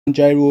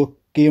Gyro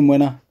game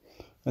winner,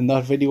 and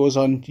that video is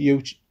on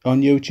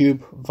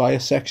YouTube via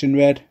Section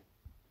Red.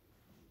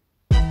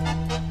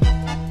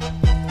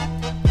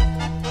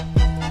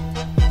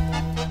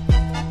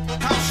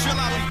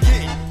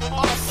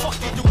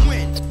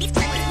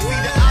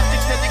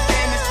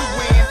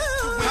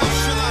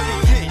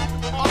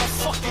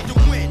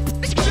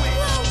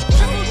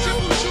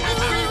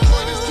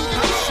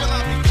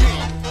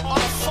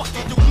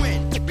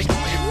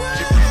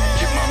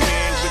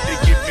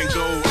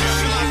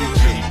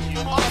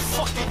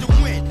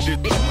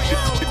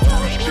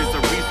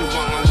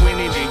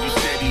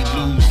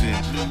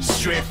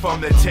 Straight from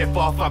the tip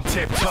off, I'm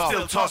tip top.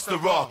 Still toss the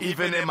rock,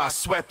 even in my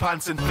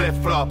sweatpants and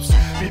flip-flops.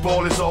 Me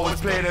ball has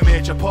always played a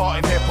major part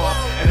in hip-hop,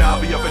 and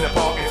I'll be up in the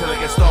park until it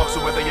gets dark,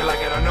 so whether you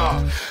like it or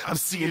not. I'm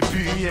seeing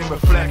beauty in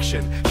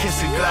reflection,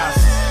 kissing glass.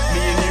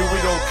 Me and you, we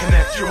don't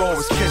connect, you're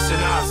always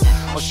kissing us.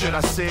 Or should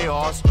I say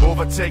us,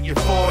 overtake you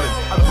falling.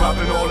 I'm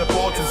grabbing all the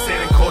boards and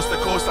sailing coast to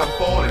coast, I'm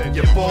balling.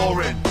 You're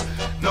boring,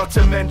 not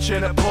to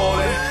mention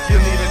appalling.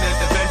 You'll need an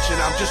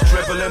intervention, I'm just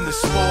dribbling the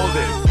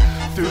Spalding.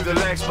 Through the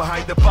legs,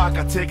 behind the back,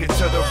 I take it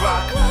to the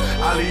rack.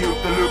 Alley-oop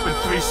the loop and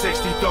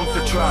 360 dunk the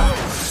track.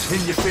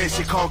 In your face,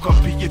 you can't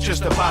compete, you're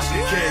just a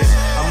basket case.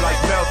 I'm like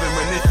Melvin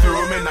when they threw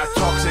him in that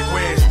toxic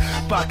waste.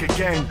 Back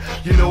again,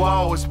 you know I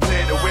always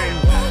play to win.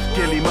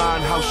 Gilly man,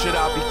 how should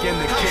I begin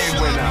the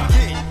game winner?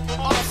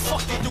 Oh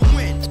fuck it, to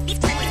win. We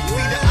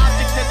the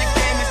objects that the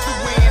game is to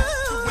win.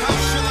 How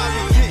should I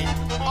begin?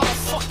 Oh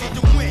fuck it,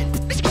 to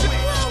win.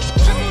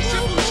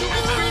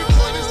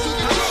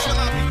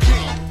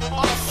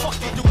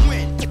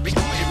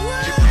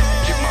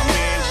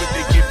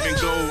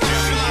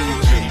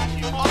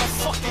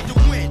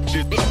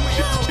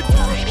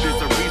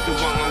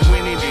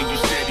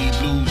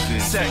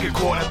 Second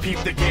quarter, peep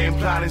the game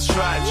plan and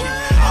strategy.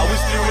 I was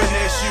doing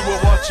this, you were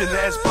watching,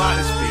 there's bad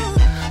as me.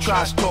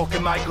 Trash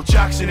talking Michael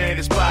Jackson ain't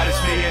as bad as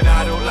me, and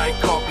I don't like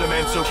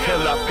compliments, so kill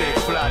that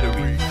fake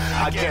flattery.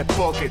 I get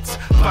buckets,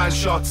 pan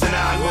shots and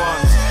hand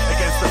ones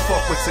against the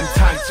fuckwits and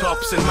tank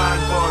tops and man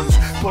buns.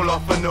 Pull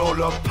off a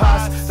no-look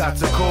pass,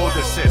 that's a cold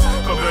assist.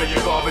 Convert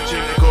your garbage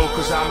into gold,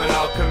 cause I'm an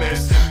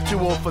alchemist. Too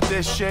old for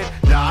this shit?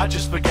 Nah, I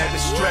just forget to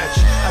stretch.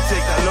 I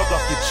take that look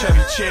off your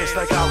Chevy Chase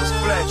like I was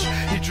Fletch.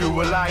 He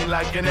drew a line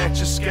like an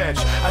etch-a-sketch.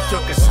 I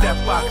took a step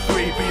back,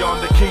 3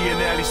 beyond the key and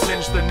nearly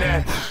cinched the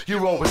net.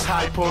 You're always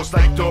high post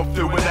like dope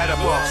through a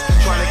letterbox,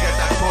 trying to get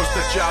that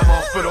poster jam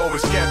off but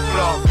always get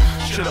blocked.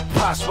 Should've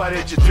passed, why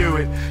did you do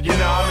it? You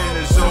know I'm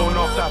in the zone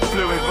off that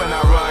fluid when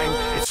I rhyme.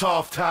 It's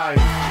half time.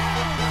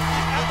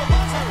 At the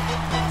buzzer,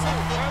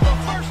 and the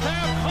first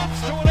half comes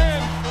to an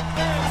end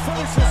and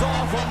finishes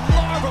off a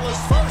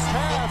marvelous first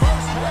half.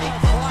 Great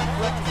clock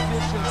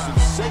recognition,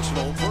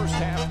 sensational first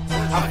half.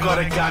 I've got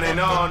it gunning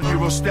on, you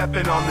will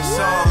stepping on the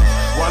song.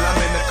 While I'm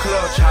in the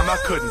clutch, I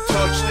couldn't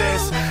touch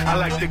this. I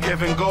like to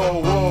give and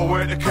go, whoa,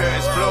 where the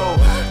curtains blow.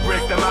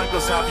 Break them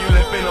ankles, have you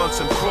limping on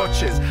some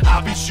crutches.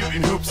 I'll be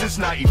shooting hoops since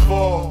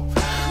 94.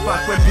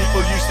 Back when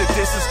people used to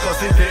diss us cause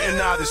they didn't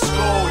know the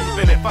score.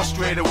 Even if I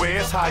strayed away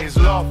as high as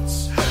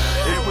lofts,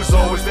 it was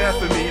always there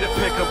for me to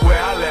pick up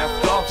where I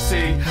left off.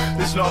 See,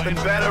 there's nothing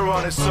better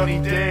on a sunny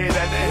day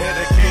than to hit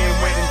a game,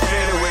 wait and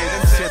fade away,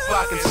 then sit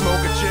back and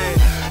smoke a J.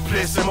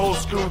 Play some old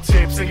school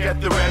tapes and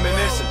get the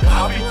reminiscing.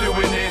 I'll be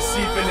doing this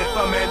even if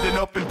I'm ending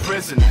up in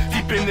prison.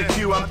 Deep in the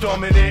queue, I'm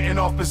dominating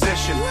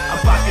opposition. I'm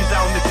backing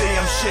down the day,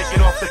 I'm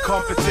shaking off the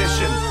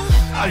competition.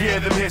 I hear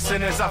them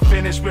hissing as I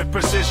finish with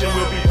precision.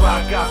 We'll be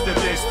back after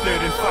this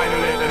third and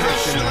final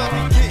intermission.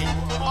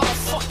 Oh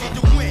fuck it,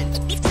 to win.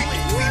 We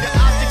the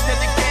objects that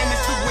the game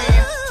is to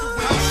win.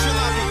 How should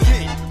I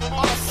begin?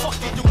 Oh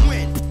fuck it, to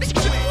win.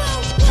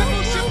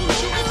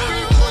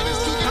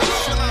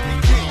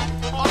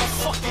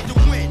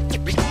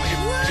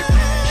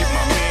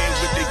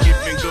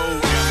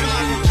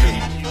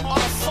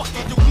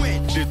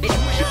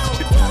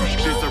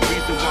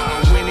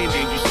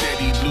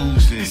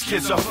 These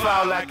kids are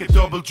foul like a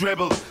double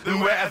dribble, then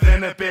wetter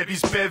than a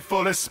baby's bed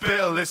full of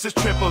spill. This is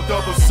triple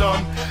double,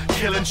 son,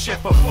 killing shit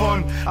for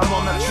fun. I'm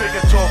on that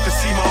trigger talker,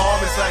 see my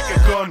arm is like a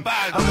gun.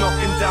 I'm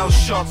knocking down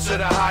shots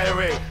at a higher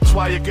rate, that's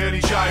why your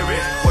girlie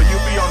gyrate, while you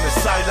be on the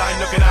sideline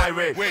looking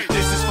irate.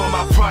 This is for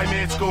my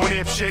primates going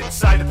ape shit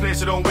inside the place,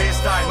 so don't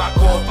waste time. I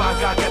call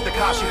bank, I get the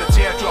cash in a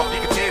teardrop,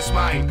 you can taste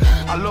mine.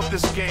 I love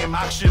this game,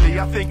 actually,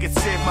 I think it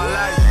saved my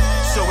life.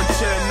 So in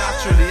turn,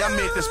 naturally, I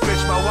made this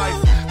bitch my wife.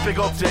 Big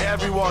up to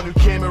everyone who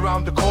came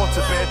around the court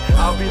a bit.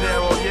 I'll be there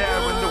all year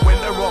in the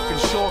winter rocking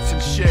shorts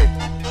and shit.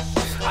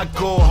 I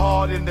go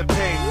hard in the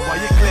paint, while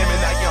you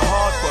claiming that you're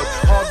hard, but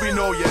hard we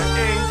know you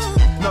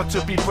ain't. Not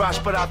to be brash,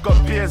 but I've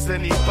got beers that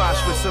need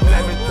bash with some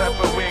lemon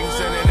pepper wings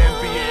and an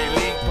NBA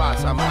league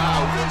pass. I'm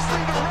out.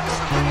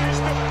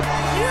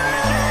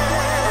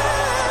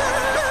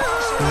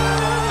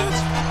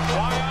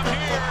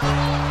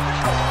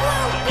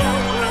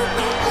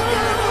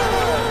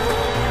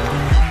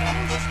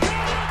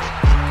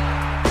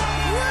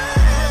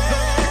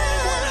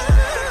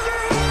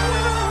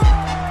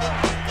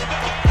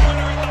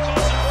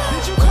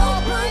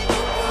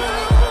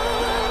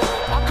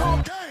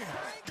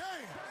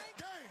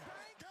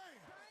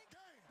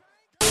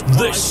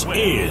 This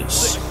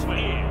is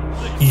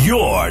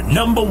your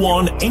number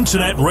one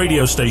internet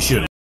radio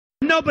station.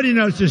 Nobody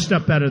knows this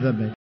stuff better than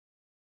me.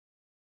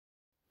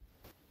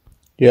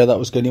 Yeah, that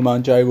was Gunny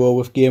Man Gyro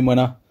with Game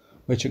Winner,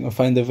 which you can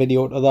find the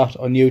video to that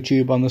on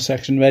YouTube on the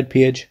Section Red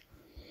page.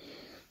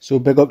 So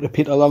big up to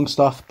Peter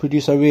Longstaff,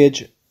 Producer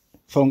Rage,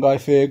 Fungi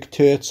Ferg,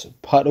 Tues,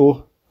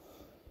 Pato.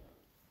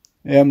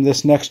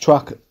 This next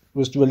track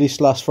was released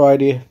last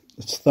Friday.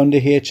 It's Thunder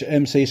H,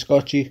 MC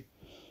Scotchy.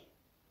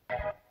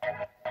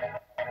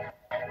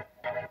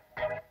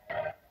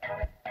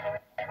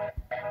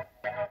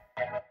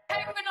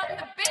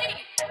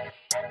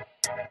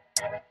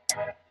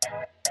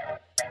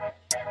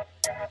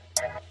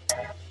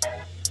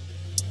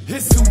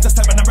 It's Tues, just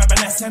having a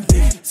rapping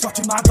SMD.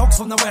 Scotching my dogs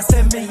from the West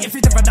End me. If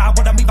you never know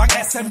what I mean by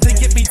SMD,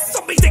 it means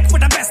somebody dick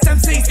with the best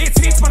MCs. It's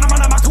hits when I'm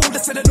on my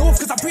coolest to the north,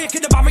 cause I'm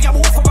breaking the barrier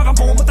wall from where I'm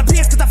born. With the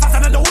pace, cause I'm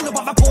faster than all the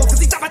other balls. Cause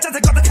these amateurs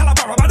have got the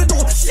caliber about the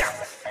door. Yeah.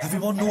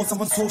 Everyone knows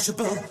someone's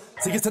sociable.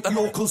 So it's at the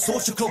local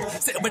social club,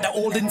 sitting with the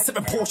old in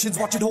sipping portions,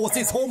 watching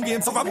horses, home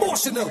games are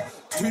emotional.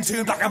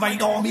 Tune black and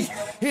white army,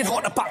 ain't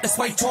hard to back this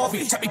way,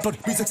 Tory. Check me blood,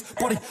 music's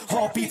body,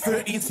 heartbeat,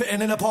 13's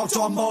fitting in a park,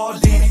 John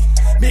Marley.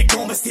 Make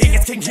no mistake,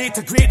 it's King Hate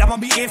to Great, I'm on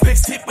me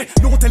apex tip with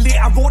no delay,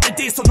 I wrote the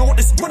day, so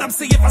notice when I'm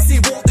saying, if I say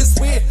walk this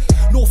way.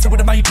 No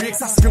fluid in my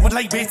brakes, I spill with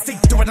lightweight,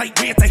 stick doing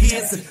lightweight to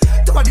haze.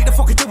 Do I need to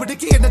fucking do it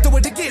again, I do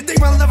it again, they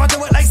will never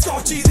do it like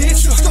Scotchy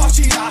this,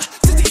 Scotchy that,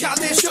 City got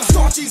this,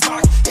 Scotchy's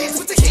back, hits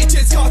with the H,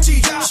 Scotchy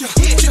that,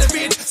 H in the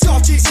red,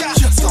 Scotchy's got,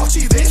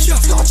 Scotchy this,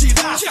 Scotchy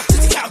that,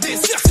 City got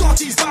this,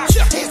 Scotchy's back,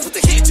 hits with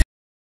the H.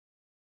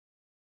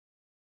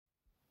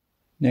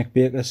 Nick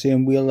Baker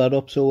saying wheel that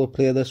up, so we'll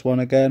play this one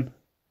again.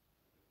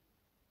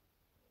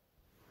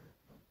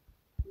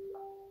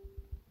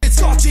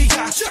 Scotchy,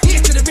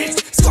 here to the red,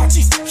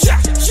 Scotchy's,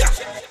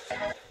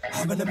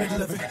 I'm in the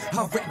middle of it,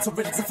 I've written some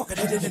riddles and fucking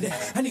hidden in it,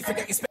 anything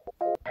I expect.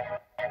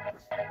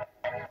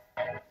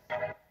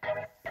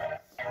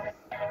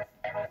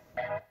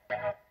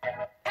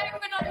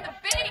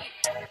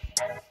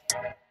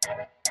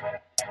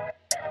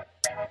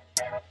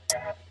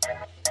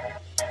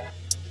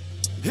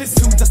 It's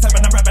Tues, just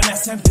having a rapping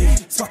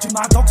SMD. Scotching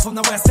my dogs from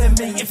the West End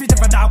me. If you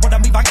never know what I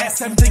mean by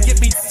SMD,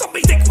 it means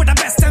somebody dick with the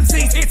best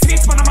MCs. It's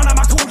hits when I'm on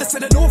my coolest to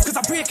the north, cause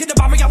I'm breaking the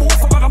barrier wall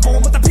from where I'm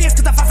born. With the pace,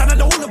 cause I'm faster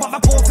than all the other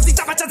balls. Cause these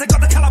amateurs have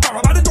got the caliber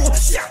about the door.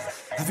 Yeah.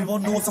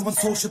 Everyone knows someone's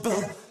sociable.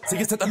 So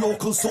it's at the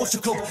local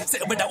social club,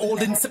 sitting with the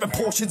old in sipping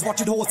portions,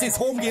 watching horses,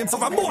 home games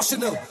are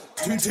emotional.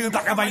 Tune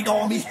black and white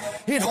army,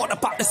 ain't hard to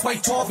back this way,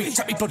 Tory.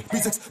 Check me blood,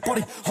 music's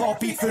body,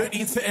 heartbeat,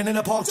 13's fitting in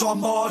a park,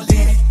 John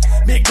Marley.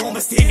 Make no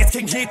mistake, it's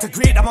King Hate to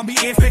Great, I'm on me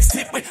apex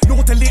tip with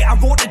no delay, I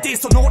wrote the day,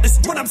 so notice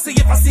when I'm saying,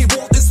 if I say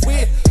walk this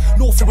way.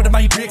 No fluid in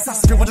my brakes, I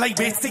spill with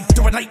lightweight, stick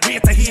doing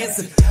lightweight to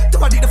haze. Do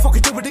I need to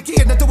fucking do it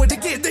again, I do it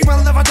again, they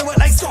will never do it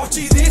like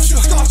Scotchy this,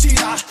 Scotchy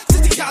that,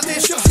 City got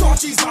this,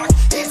 Scotchy's back,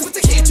 hits with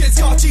the H,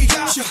 Scotchy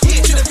that,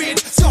 H in the red,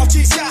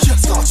 Scotchy's got,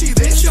 Scotchy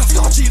this,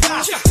 Scotchy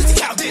that, City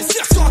got this,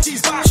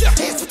 Scotchy's back,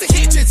 hits with the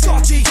H,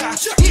 Scotchy got,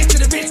 H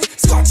in the red,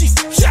 Scotchy's,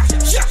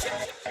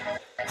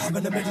 I'm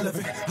in the middle of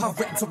it, I've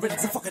written some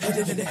riddles and fucking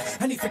hidden in it.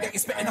 Anything that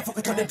you're spitting, I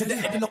fucking turn into it.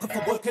 And you're looking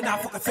for work and I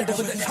fucking fiddle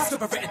with it. I've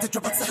never written to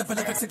drop set of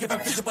lyrics and give them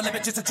visual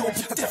images and draw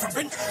people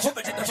different.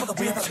 Hoping that another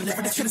way that I'm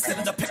living is gonna sit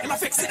in the pick and I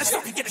fix it and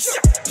stop and get a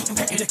shot. I'm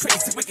picking it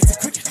crazy, wicked to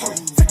cricket.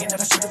 Thinking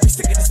that I shouldn't be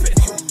sticking and spitting.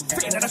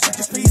 Thinking that I should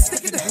just be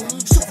sticking it.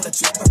 Shovel and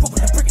chip, I'm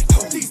bubbling and bricking.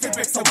 These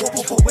lyrics are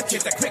whoop,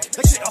 wicked, they're quick.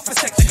 Like shit off a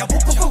stick, like I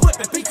whoop,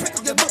 whip it, be quick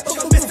on your mouth.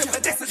 You'll miss it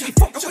with destiny,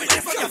 fuck up with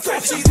it.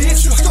 Scotchy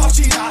this,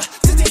 Scotchy that,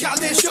 City got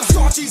this,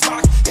 Scotchy's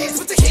back. Hits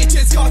with the H,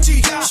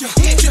 Scotchy got,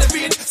 H in the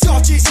red,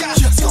 Scotchy's got,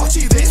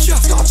 Scotchy this,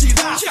 Scotchy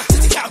that,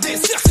 City got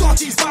this,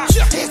 Scotchy's back.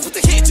 Hits with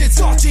the H,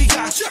 Scotchy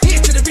got,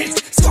 H in the red,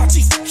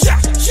 Scotchy's,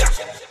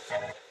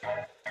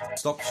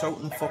 Stop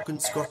shouting fucking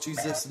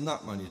Scotchy's this and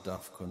that, man, you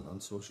daft cunt, on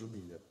social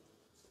media.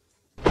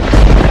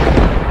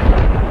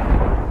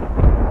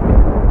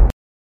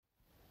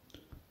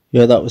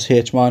 Yeah, that was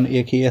H-Man,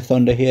 aka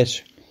Thunder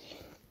H,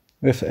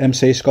 with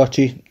MC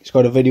Scotchy. He's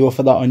got a video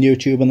for that on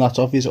YouTube, and that's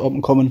off his up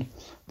and coming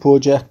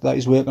project that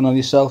he's working on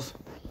himself.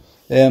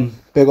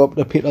 Big up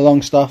to Peter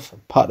Longstaff,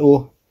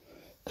 Pato,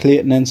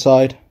 Clayton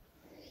Inside.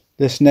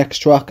 This next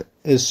track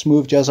is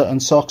Smooth Jazzer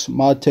and Socks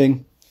Mad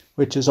Ting,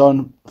 which is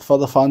on For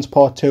the Fans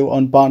Part 2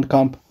 on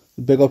Bandcamp.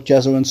 Big up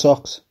Jazzer and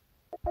Socks.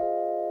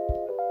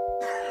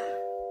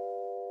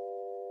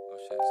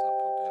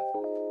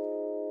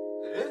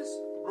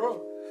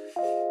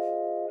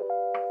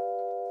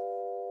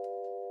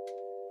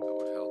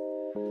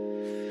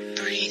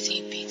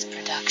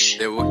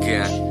 There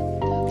again.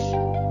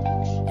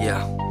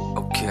 Yeah,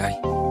 okay.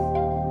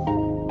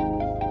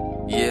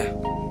 Yeah.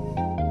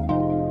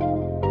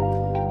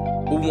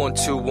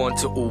 0121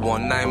 to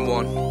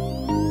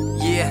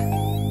 0191. Yeah.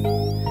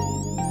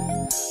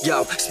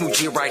 Yo, Smooth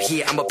G right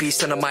here, I'm a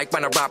beast on the mic,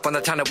 man, I rap on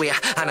the ton of wear.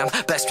 And I'm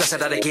best dressed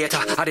out of the gator.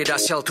 I did a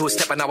shell to a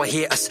step and now I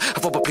hear us.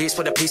 I rub a piece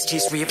for the peace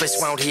cheese reavers.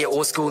 Round here,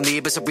 old school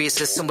neighbors, a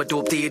racist. Some are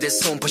dope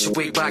theaters, some push a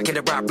wig back in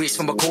the rap race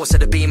from a course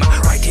of the beamer.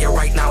 Right here,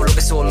 right now, look,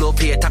 it's all up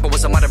here. Tapper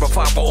was a mother of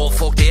father, all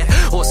fucked here.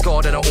 All scarred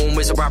more than I own.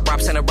 With a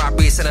raps and a rap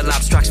race and a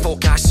lab tracks for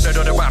cash. Straight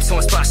on the rap, so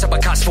I splash up a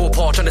catch full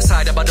port on the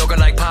side of my dog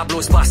like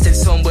Pablo's bastard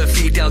son with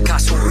Fidel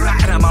Castro.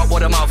 And I'm out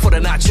what I'm out for the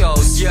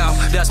nachos. Yo,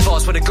 that's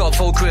boss with a god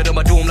full crib on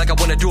my dome like I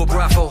wanna do a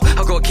raffle.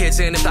 I got kids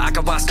in if the I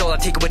can rascal, I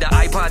take it with the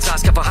iPads,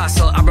 asking for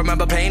hassle. I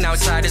remember playing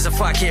outside as a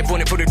fat kid,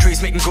 running through the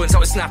trees, making guns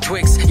out of snap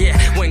twigs. Yeah,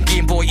 when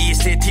Game Boy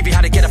East did, TV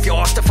had to get off your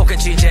arse to fucking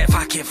change it.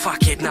 Fuck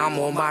it, now I'm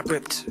all mad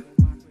ripped.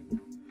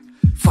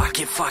 Fuck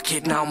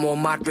it, now I'm all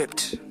mad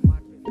ripped.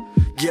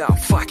 Yeah,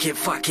 fuck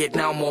it,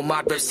 now I'm all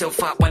mad ripped. Still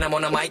fat when I'm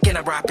on the mic and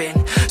I'm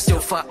rapping.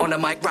 Still fat on the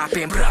mic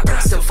rapping.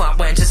 Still fat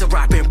when just a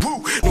rapping.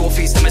 Woo! No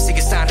face, I'm a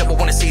singer stand up. I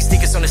wanna see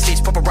sneakers on the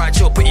stage, pop a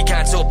ride up. Put your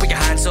cans up, put your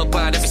hands up.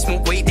 And if you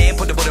smoke weight, then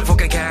put the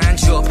motherfucking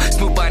cans up.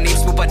 Smooth by name,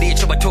 smooth by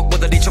nature. I took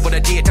with a nature with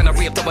a date and I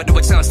raped up. I do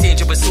it sounds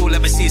dangerous. So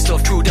let me see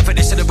stuff. True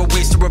definition of a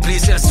waste to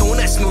replace it. So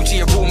that smoochie,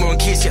 a rumor in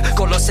case you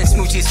got lost in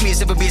smoochie.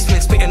 Smears of a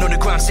basement, spitting on the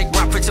ground. Sick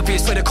rap, it's a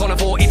place for the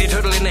carnivore. Idiot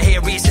hurdle in the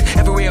hair racing.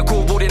 Everywhere I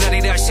go, boarding out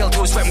of that shell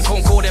toes, sweating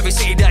Concord. Every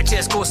city that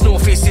just goes no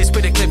faces.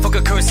 Spit a clip, fuck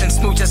a curse and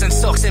smooches and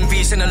stocks.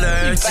 Invasion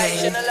alert.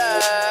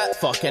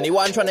 Fuck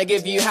anyone trying to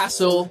give you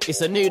hassle.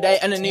 It's a new day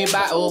and a new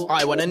battle.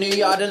 I want a new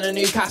yard and a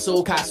new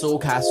castle.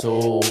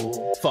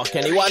 Fuck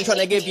anyone trying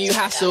to give you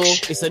hassle.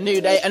 It's a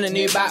new day and a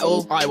new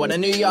battle. I want a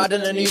new yard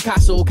and a new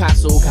castle.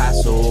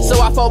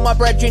 So I phoned my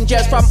brethren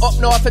Jez from up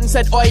north and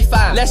said, oi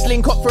fam, let's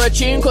link up for a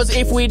tune, cause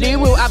if we do,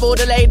 we'll have all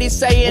the ladies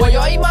saying, oi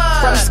oi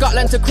man. From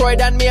Scotland to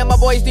Croydon, me and my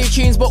boys do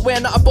tunes, but we're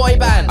not a boy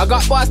band. I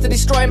got bars to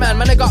destroy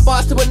man, I got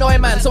bars to annoy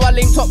man. So I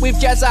linked up with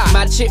Jezza.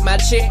 Mad shit, man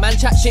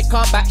chat shit,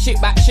 can't back shit.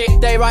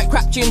 They write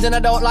crap tunes and I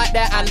don't like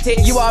their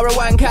antics. You are a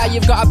wanker,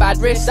 you've got a bad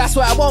wrist. That's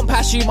why I won't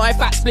pass you my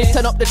fat split.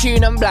 Turn up the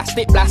tune and blast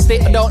it.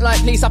 I don't like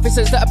police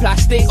officers that are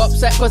plastic.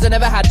 Upset cause I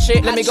never had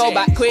shit. Let me go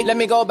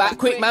back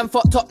quick, man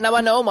fucked up, now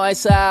I know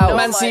myself.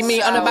 Man see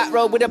me on the back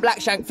road with a black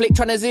shank flick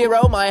trying to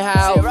zero my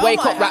house.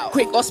 Wake up rap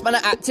quick, us man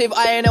are active,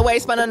 I ain't a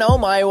waste man, I know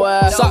my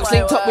worth. Socks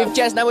linked up with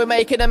Jez, now we're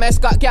making a mess,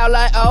 got gal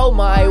like oh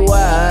my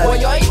word. Oi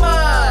oi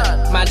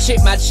man. Mad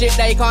shit,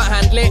 they can't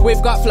handle it.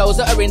 We've got flows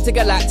that are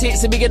intergalactic,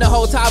 so we in a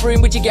hotel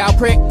room with your gal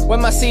prick.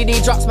 When my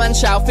CD drops, man,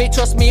 shout fit.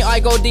 Trust me, I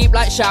go deep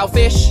like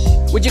shellfish.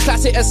 Would you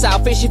class it as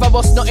selfish if I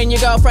bust nut in your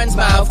girlfriend's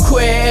mouth?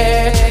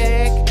 Quick,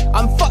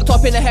 I'm fucked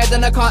up in the head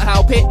and I can't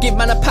help it. Give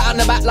man a pat on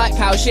the back like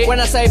cow shit. When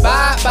I say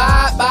back,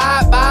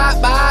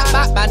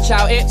 man,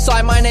 shout it.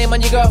 Sign my name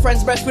on your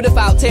girlfriend's breast with a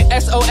felt tip.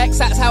 SOX,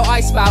 that's how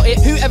I spout it.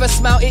 Whoever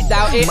smelt it,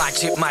 doubt it. My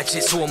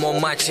shit, so I'm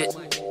on my shit.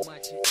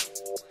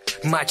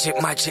 My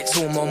shit,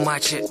 so I'm on my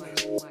shit.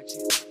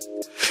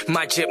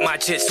 My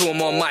shit, so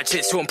I'm on my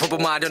shit. So I'm proper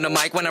mad on the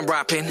mic when I'm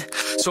rapping.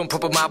 So I'm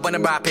proper mad when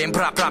I'm rapping.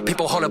 Brap,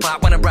 people holler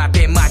back when I'm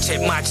rapping. My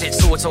shit,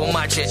 so it's all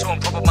my shit. So I'm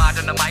proper mad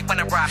on the mic when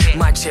I'm rapping.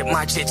 My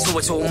shit, so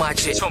it's all my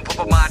shit. So I'm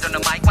proper mad on the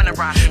mic when I'm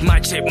rapping. My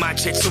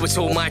shit, so it's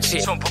all my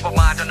shit. So I'm proper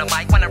mad on the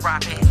mic when I'm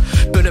rapping.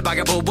 Burn a bag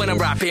of bowl when I'm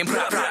rapping.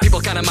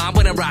 People kinda mad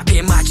when I'm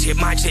rapping. My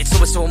shit,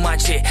 so it's all my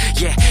shit.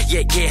 Yeah.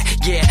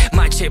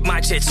 My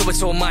shit, so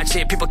it's all my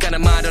shit. People kinda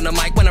mad on the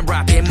mic when I'm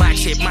rapping. My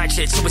shit,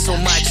 so it's all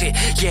my shit.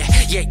 Yeah.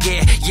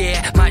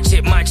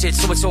 My shit,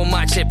 so it's all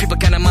my shit. People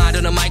kinda mad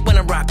on the mic when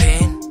I'm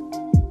rapping.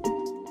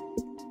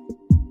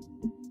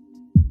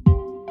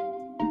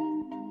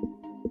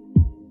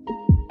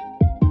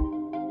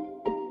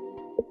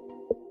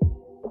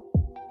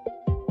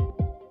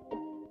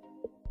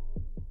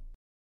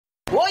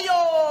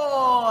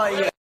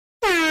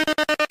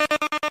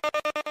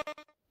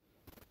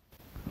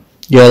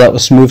 Yeah, that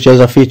was Smooth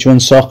Jezza featuring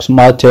Socks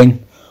Mad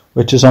Ting,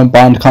 which is on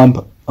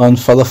Bandcamp on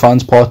For The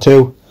Fans Part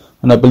 2,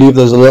 and I believe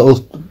there's a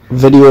little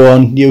video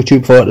on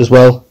YouTube for it as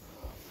well.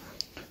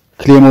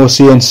 Claimo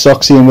saying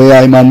Soxy and Way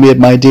I Man made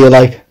my day,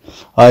 like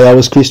I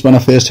was creased when I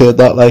first heard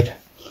that, like.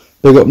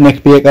 Big up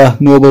Nick Baker,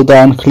 Noble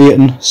Dan,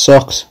 Clayton,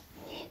 Socks,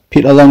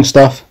 Peter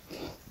Longstaff.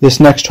 This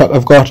next track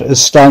I've got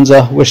is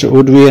Stanza, Wish It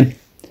Would Rain,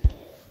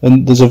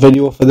 and there's a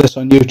video for this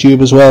on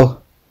YouTube as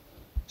well,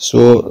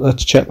 so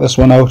let's check this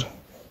one out.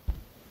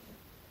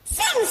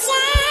 Sam.